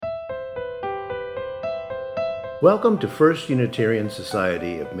Welcome to First Unitarian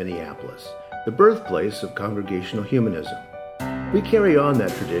Society of Minneapolis, the birthplace of Congregational Humanism. We carry on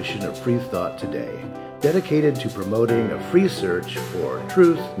that tradition of free thought today, dedicated to promoting a free search for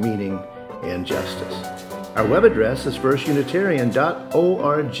truth, meaning, and justice. Our web address is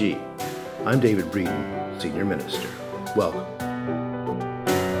firstunitarian.org. I'm David Breeden, Senior Minister. Welcome.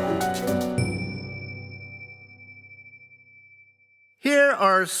 Here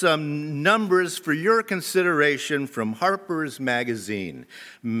are some numbers for your consideration from Harper's Magazine.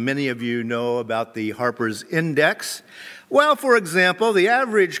 Many of you know about the Harper's Index. Well, for example, the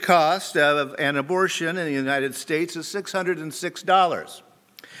average cost of an abortion in the United States is $606.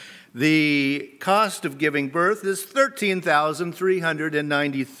 The cost of giving birth is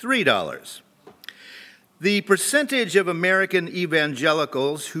 $13,393. The percentage of American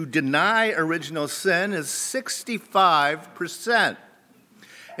evangelicals who deny original sin is 65%.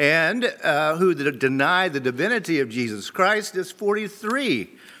 And who deny the divinity of Jesus Christ is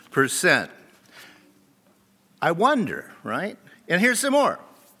 43%. I wonder, right? And here's some more.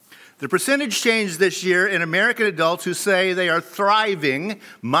 The percentage change this year in American adults who say they are thriving,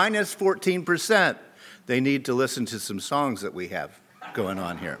 minus 14%. They need to listen to some songs that we have going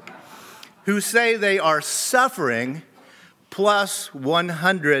on here. Who say they are suffering, plus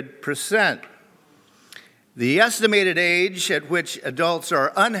 100%. The estimated age at which adults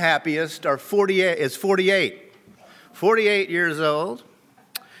are unhappiest is 48. 48 years old.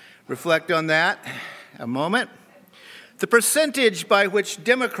 Reflect on that a moment. The percentage by which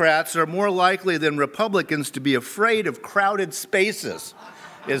Democrats are more likely than Republicans to be afraid of crowded spaces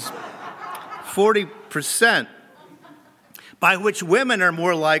is 40%. By which women are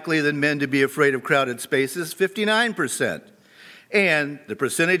more likely than men to be afraid of crowded spaces, 59%. And the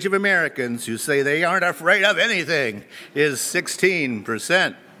percentage of Americans who say they aren't afraid of anything is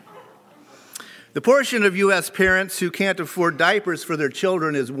 16%. The portion of U.S. parents who can't afford diapers for their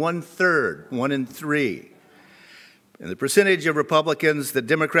children is 1/3, 1 in 3. And the percentage of Republicans that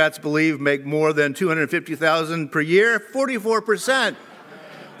Democrats believe make more than $250,000 per year, 44%.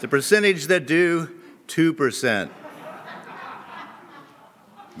 The percentage that do, 2%.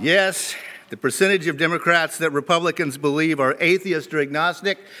 Yes, the percentage of Democrats that Republicans believe are atheist or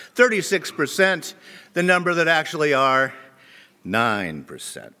agnostic, 36%. The number that actually are,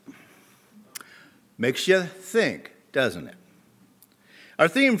 9%. Makes you think, doesn't it? Our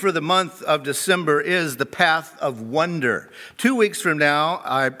theme for the month of December is the path of wonder. 2 weeks from now,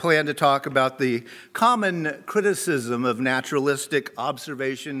 I plan to talk about the common criticism of naturalistic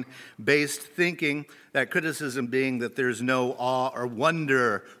observation-based thinking, that criticism being that there's no awe or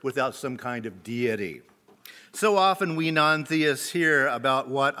wonder without some kind of deity. So often we non-theists hear about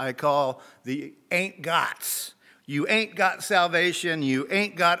what I call the ain't gots. You ain't got salvation, you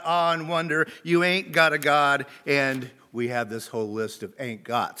ain't got awe and wonder, you ain't got a God, and we have this whole list of ain't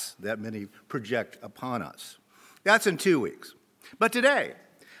gots that many project upon us. That's in 2 weeks. But today,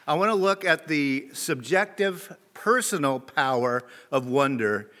 I want to look at the subjective, personal power of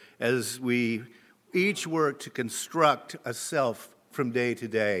wonder as we each work to construct a self from day to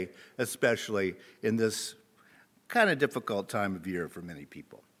day, especially in this kind of difficult time of year for many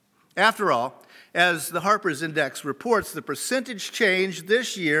people. After all, as the Harper's Index reports, the percentage change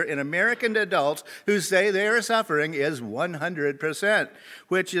this year in American adults who say they are suffering is 100%,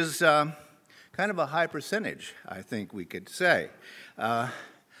 which is kind of a high percentage, I think we could say. But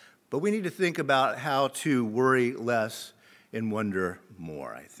we need to think about how to worry less and wonder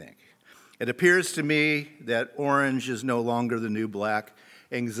more, I think. It appears to me that orange is no longer the new black.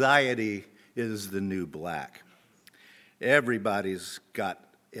 Anxiety is the new black. Everybody's got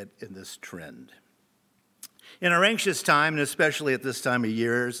it in this trend. In our anxious time, and especially at this time of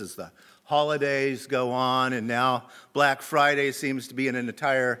years, as the holidays go on, and now Black Friday seems to be in an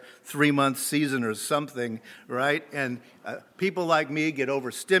entire 3-month season or something, right? And people like me get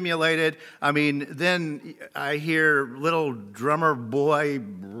overstimulated. I mean, then I hear little drummer boy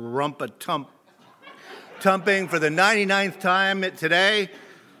tumping for the 99th time today,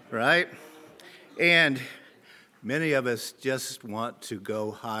 right? And many of us just want to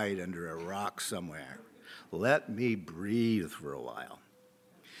go hide under a rock somewhere. Let me breathe for a while.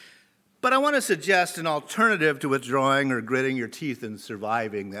 But I want to suggest an alternative to withdrawing or gritting your teeth and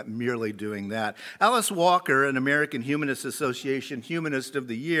surviving than merely doing that. Alice Walker, an American Humanist Association Humanist of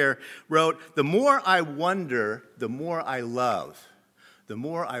the Year, wrote, "The more I wonder, the more I love. The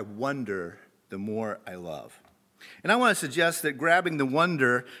more I wonder, the more I love." And I want to suggest that grabbing the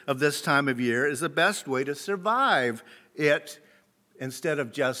wonder of this time of year is the best way to survive it instead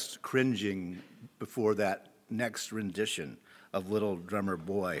of just cringing before that next rendition of Little Drummer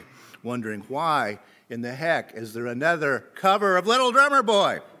Boy, wondering why in the heck is there another cover of Little Drummer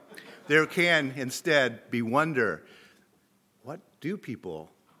Boy? There can instead be wonder. What do people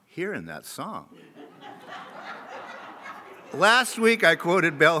hear in that song? Last week I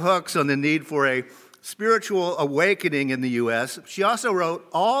quoted Bell Hooks on the need for a spiritual awakening in the U.S. She also wrote,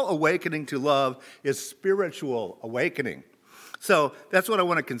 all awakening to love is spiritual awakening. So that's what I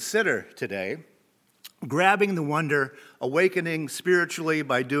want to consider today. Grabbing the wonder, awakening spiritually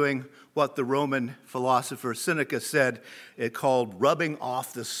by doing what the Roman philosopher Seneca said, it called rubbing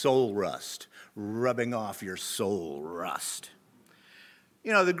off the soul rust, rubbing off your soul rust.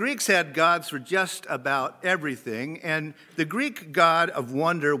 You know, the Greeks had gods for just about everything, and the Greek god of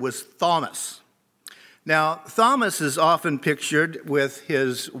wonder was Thaumas. Now, Thaumas is often pictured with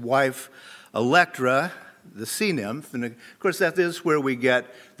his wife Electra, the sea nymph, and of course that is where we get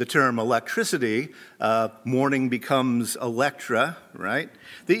the term electricity. Morning becomes Electra, right?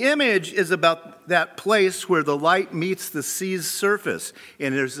 The image is about that place where the light meets the sea's surface,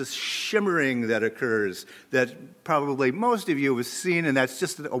 and there's this shimmering that occurs that probably most of you have seen, and that's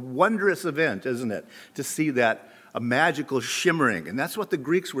just a wondrous event, isn't it? To see that, a magical shimmering, and that's what the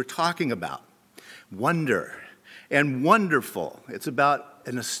Greeks were talking about. Wonder and wonderful. It's about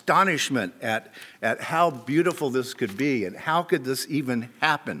an astonishment at how beautiful this could be and how could this even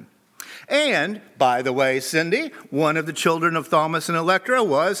happen. And, by the way, Cindy, one of the children of Thaumas and Electra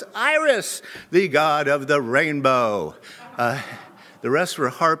was Iris, the god of the rainbow. The rest were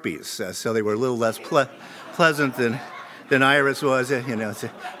harpies, so they were a little less pleasant than Iris was. You know, it's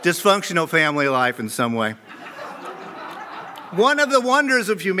a dysfunctional family life in some way. One of the wonders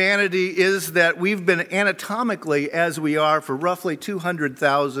of humanity is that we've been anatomically as we are for roughly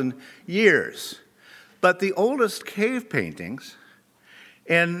 200,000 years. But the oldest cave paintings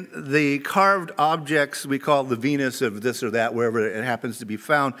and the carved objects we call the Venus of this or that, wherever it happens to be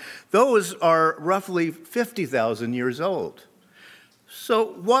found, those are roughly 50,000 years old. So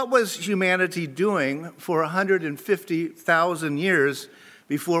what was humanity doing for 150,000 years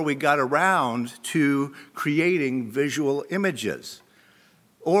before we got around to creating visual images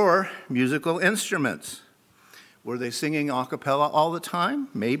or musical instruments? Were they singing a cappella all the time?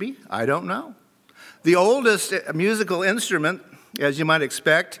 Maybe. I don't know. The oldest musical instrument, as you might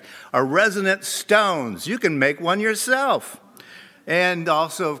expect, are resonant stones. You can make one yourself. And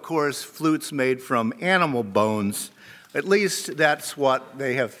also, of course, flutes made from animal bones. At least that's what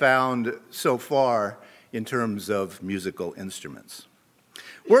they have found so far in terms of musical instruments.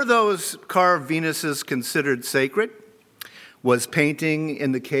 Were those carved Venuses considered sacred? Was painting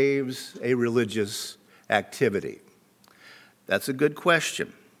in the caves a religious activity? That's a good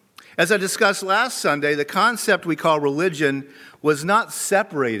question. As I discussed last Sunday, the concept we call religion was not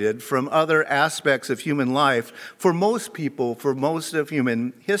separated from other aspects of human life for most people, for most of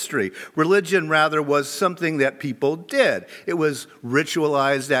human history. Religion, rather, was something that people did. It was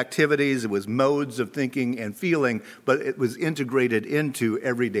ritualized activities, it was modes of thinking and feeling, but it was integrated into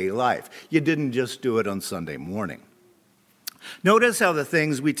everyday life. You didn't just do it on Sunday morning. Notice how the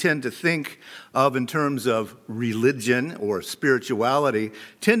things we tend to think of in terms of religion or spirituality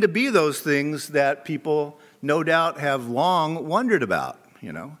tend to be those things that people no doubt have long wondered about.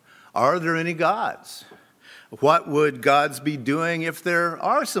 You know, are there any gods? What would gods be doing if there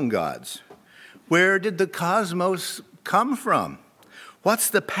are some gods? Where did the cosmos come from?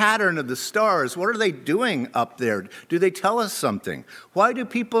 What's the pattern of the stars? What are they doing up there? Do they tell us something? Why do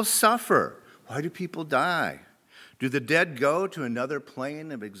people suffer? Why do people die? Do the dead go to another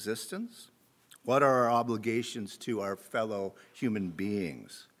plane of existence? What are our obligations to our fellow human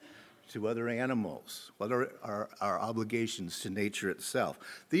beings, to other animals? What are our obligations to nature itself?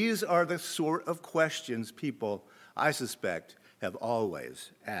 These are the sort of questions people, I suspect, have always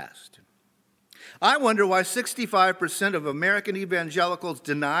asked. I wonder why 65% of American evangelicals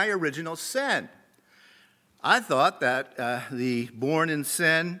deny original sin. I thought that the born in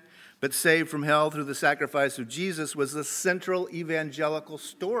sin but saved from hell through the sacrifice of Jesus was the central evangelical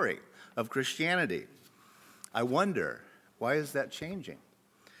story of Christianity. I wonder, why is that changing?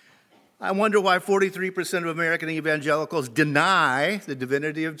 I wonder why 43% of American evangelicals deny the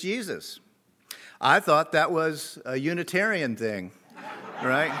divinity of Jesus. I thought that was a Unitarian thing,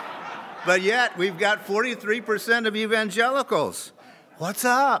 right? But yet, we've got 43% of evangelicals. What's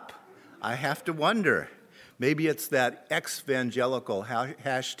up? I have to wonder. Maybe it's that ex-evangelical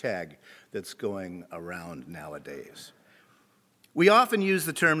hashtag that's going around nowadays. We often use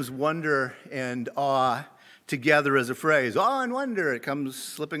the terms wonder and awe together as a phrase. Awe and wonder, it comes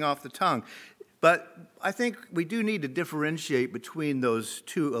slipping off the tongue. But I think we do need to differentiate between those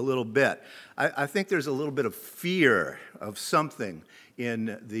two a little bit. I think there's a little bit of fear of something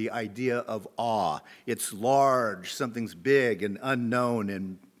in the idea of awe. It's large, something's big and unknown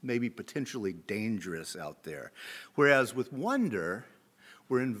and maybe potentially dangerous out there. Whereas with wonder,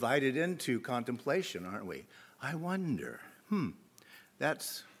 we're invited into contemplation, aren't we? I wonder,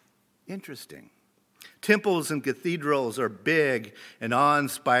 that's interesting. Temples and cathedrals are big and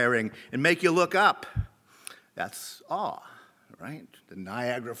awe-inspiring and make you look up. That's awe, right? The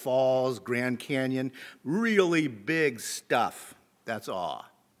Niagara Falls, Grand Canyon, really big stuff. That's awe.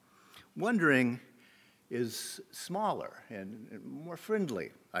 Wondering is smaller and more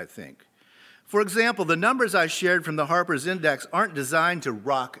friendly, I think. For example, the numbers I shared from the Harper's Index aren't designed to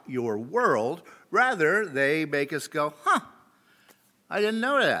rock your world. Rather, they make us go, I didn't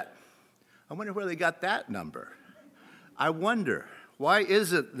know that. I wonder where they got that number. I wonder, why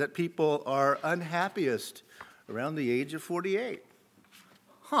is it that people are unhappiest around the age of 48?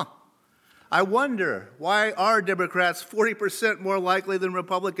 I wonder, why are Democrats 40% more likely than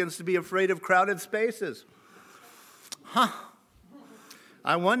Republicans to be afraid of crowded spaces?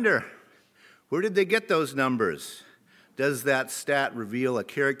 I wonder, where did they get those numbers? Does that stat reveal a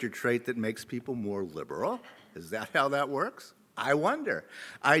character trait that makes people more liberal? Is that how that works? I wonder.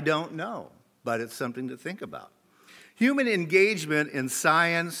 I don't know, but it's something to think about. Human engagement in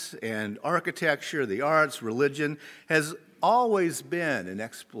science and architecture, the arts, religion, has always been an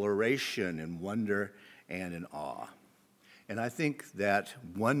exploration in wonder and in awe. And I think that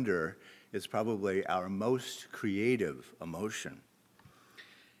wonder is probably our most creative emotion.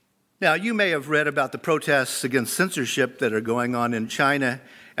 Now, you may have read about the protests against censorship that are going on in China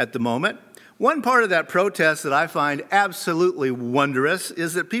at the moment. One part of that protest that I find absolutely wondrous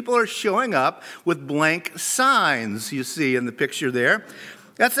is that people are showing up with blank signs, you see in the picture there.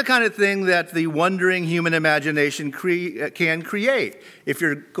 That's the kind of thing that the wondering human imagination can create. If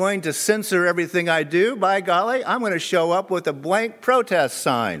you're going to censor everything I do, by golly, I'm going to show up with a blank protest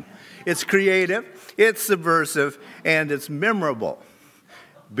sign. It's creative, it's subversive, and it's memorable,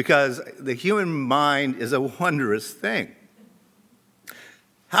 because the human mind is a wondrous thing.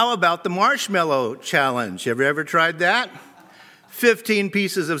 How about the marshmallow challenge? Have you ever tried that? 15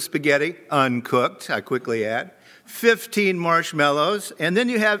 pieces of spaghetti, uncooked, I quickly add, 15 marshmallows, and then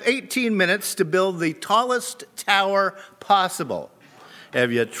you have 18 minutes to build the tallest tower possible.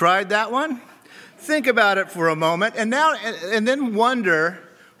 Have you tried that one? Think about it for a moment, and then wonder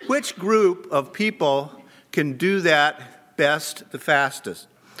which group of people can do that best, the fastest.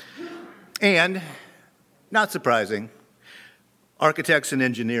 And, not surprising, architects and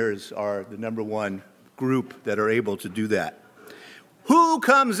engineers are the number one group that are able to do that. Who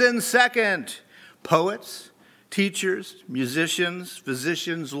comes in second? Poets, teachers, musicians,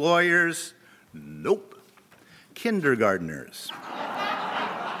 physicians, lawyers? Nope. Kindergartners.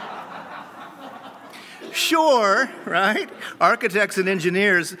 Sure, right? Architects and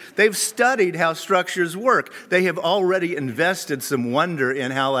engineers, they've studied how structures work. They have already invested some wonder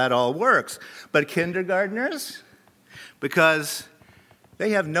in how that all works. But kindergartners? Because they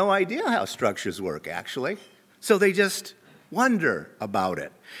have no idea how structures work, actually. So they just wonder about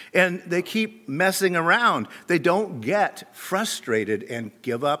it. And they keep messing around. They don't get frustrated and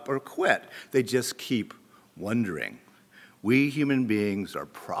give up or quit. They just keep wondering. We human beings are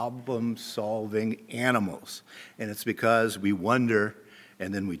problem-solving animals, and it's because we wonder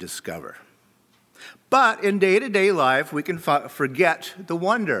and then we discover. But in day-to-day life, we can forget the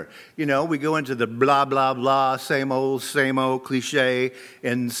wonder. You know, we go into the blah, blah, blah, same old cliche,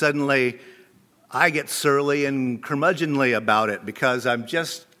 and suddenly I get surly and curmudgeonly about it because I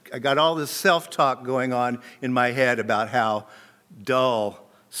got all this self-talk going on in my head about how dull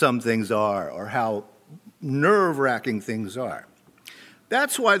some things are or how nerve-wracking things are.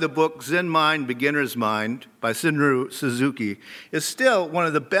 That's why the book Zen Mind, Beginner's Mind by Shunryu Suzuki is still one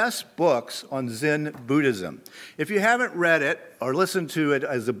of the best books on Zen Buddhism. If you haven't read it or listened to it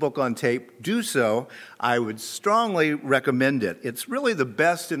as a book on tape, do so. I would strongly recommend it. It's really the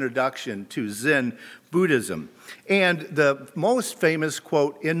best introduction to Zen Buddhism. And the most famous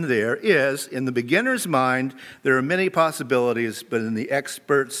quote in there is, "In the beginner's mind, there are many possibilities, but in the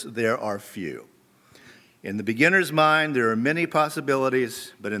expert's, there are few." In the beginner's mind, there are many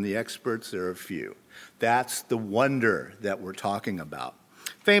possibilities, but in the expert's, there are few. That's the wonder that we're talking about.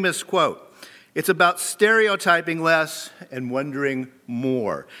 Famous quote, "It's about stereotyping less and wondering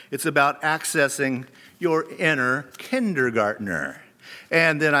more. It's about accessing your inner kindergartner."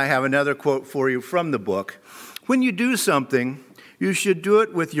 And then I have another quote for you from the book. "When you do something, You should do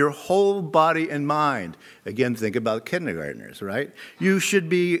it with your whole body and mind. Again, think about kindergartners, right? You should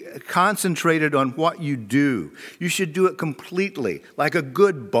be concentrated on what you do. You should do it completely, like a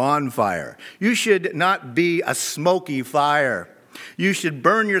good bonfire. You should not be a smoky fire. You should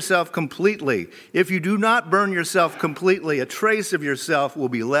burn yourself completely. If you do not burn yourself completely, a trace of yourself will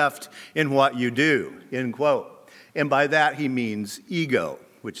be left in what you do, end quote. And by that he means ego,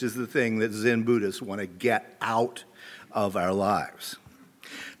 which is the thing that Zen Buddhists want to get out of our lives.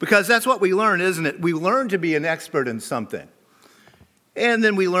 Because that's what we learn, isn't it? We learn to be an expert in something. And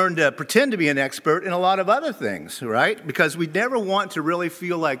then we learn to pretend to be an expert in a lot of other things, right? Because we never want to really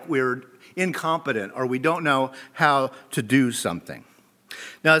feel like we're incompetent or we don't know how to do something.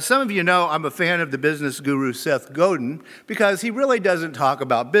 Now, as some of you know, I'm a fan of the business guru Seth Godin because he really doesn't talk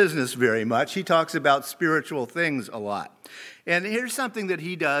about business very much. He talks about spiritual things a lot. And here's something that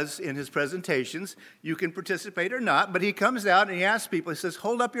he does in his presentations. You can participate or not, but he comes out and he asks people, he says,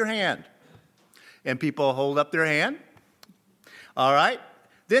 hold up your hand. And people hold up their hand. All right.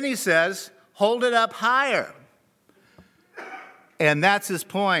 Then he says, hold it up higher. And that's his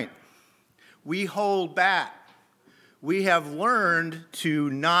point. We hold back. We have learned to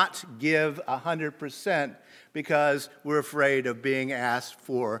not give 100% because we're afraid of being asked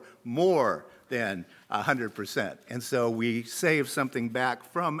for more than 100%. And so we save something back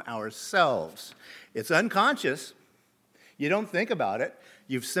from ourselves. It's unconscious. You don't think about it.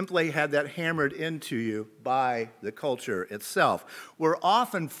 You've simply had that hammered into you by the culture itself. We're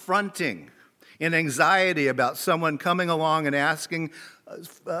often fronting in anxiety about someone coming along and asking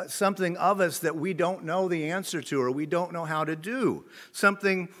something of us that we don't know the answer to or we don't know how to do,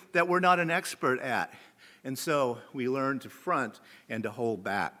 something that we're not an expert at. And so we learn to front and to hold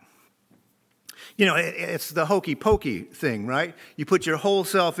back. You know, it's the hokey pokey thing, right? You put your whole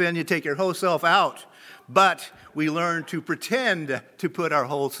self in, you take your whole self out. But we learn to pretend to put our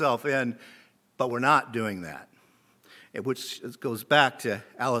whole self in, but we're not doing that. Which goes back to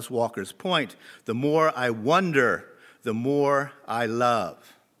Alice Walker's point. The more I wonder, the more I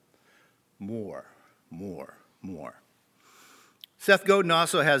love. More. Seth Godin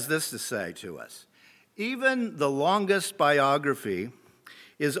also has this to say to us. Even the longest biography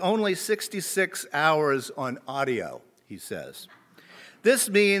is only 66 hours on audio, he says. This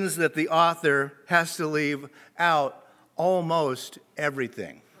means that the author has to leave out almost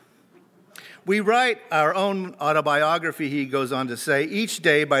everything. We write our own autobiography, he goes on to say, each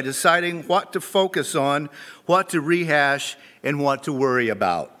day by deciding what to focus on, what to rehash, and what to worry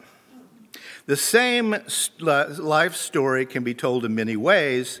about. The same life story can be told in many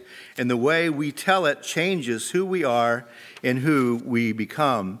ways, and the way we tell it changes who we are and who we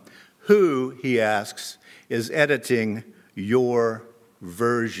become. Who, he asks, is editing your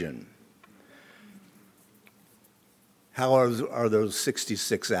version? How are those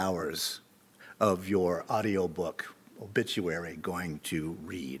 66 hours of your audiobook obituary going to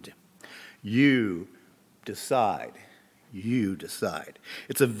read? You decide. You decide.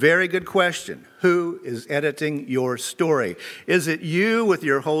 It's a very good question. Who is editing your story? Is it you with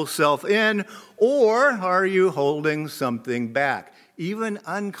your whole self in, or are you holding something back, even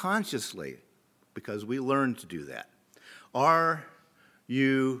unconsciously, because we learn to do that? Are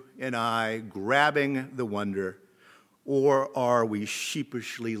you and I grabbing the wonder, or are we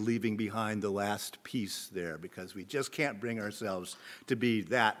sheepishly leaving behind the last piece there because we just can't bring ourselves to be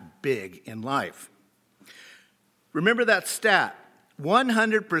that big in life? Remember that stat.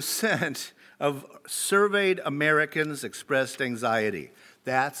 100% of surveyed Americans expressed anxiety.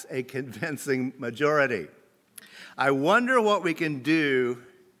 That's a convincing majority. I wonder what we can do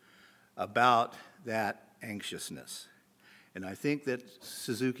about that anxiousness. And I think that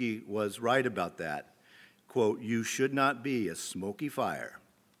Suzuki was right about that. Quote, you should not be a smoky fire.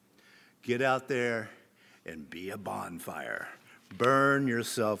 Get out there and be a bonfire. Burn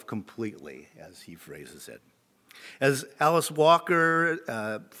yourself completely, as he phrases it. As Alice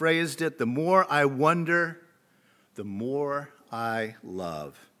Walker phrased it, the more I wonder, the more I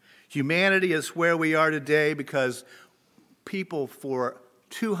love. Humanity is where we are today because people for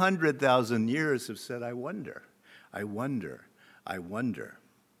 200,000 years have said, I wonder, I wonder, I wonder.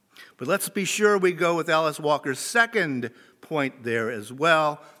 But let's be sure we go with Alice Walker's second point there as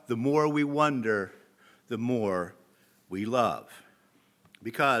well. The more we wonder, the more we love.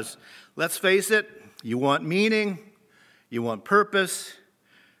 Because, let's face it, you want meaning, you want purpose,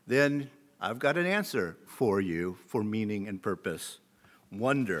 then I've got an answer for you for meaning and purpose.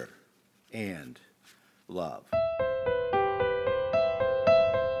 Wonder and love.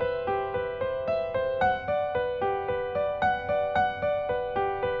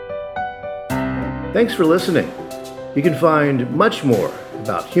 Thanks for listening. You can find much more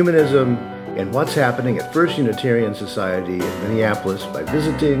about humanism and what's happening at First Unitarian Society in Minneapolis by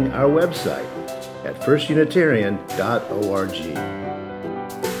visiting our website at firstunitarian.org.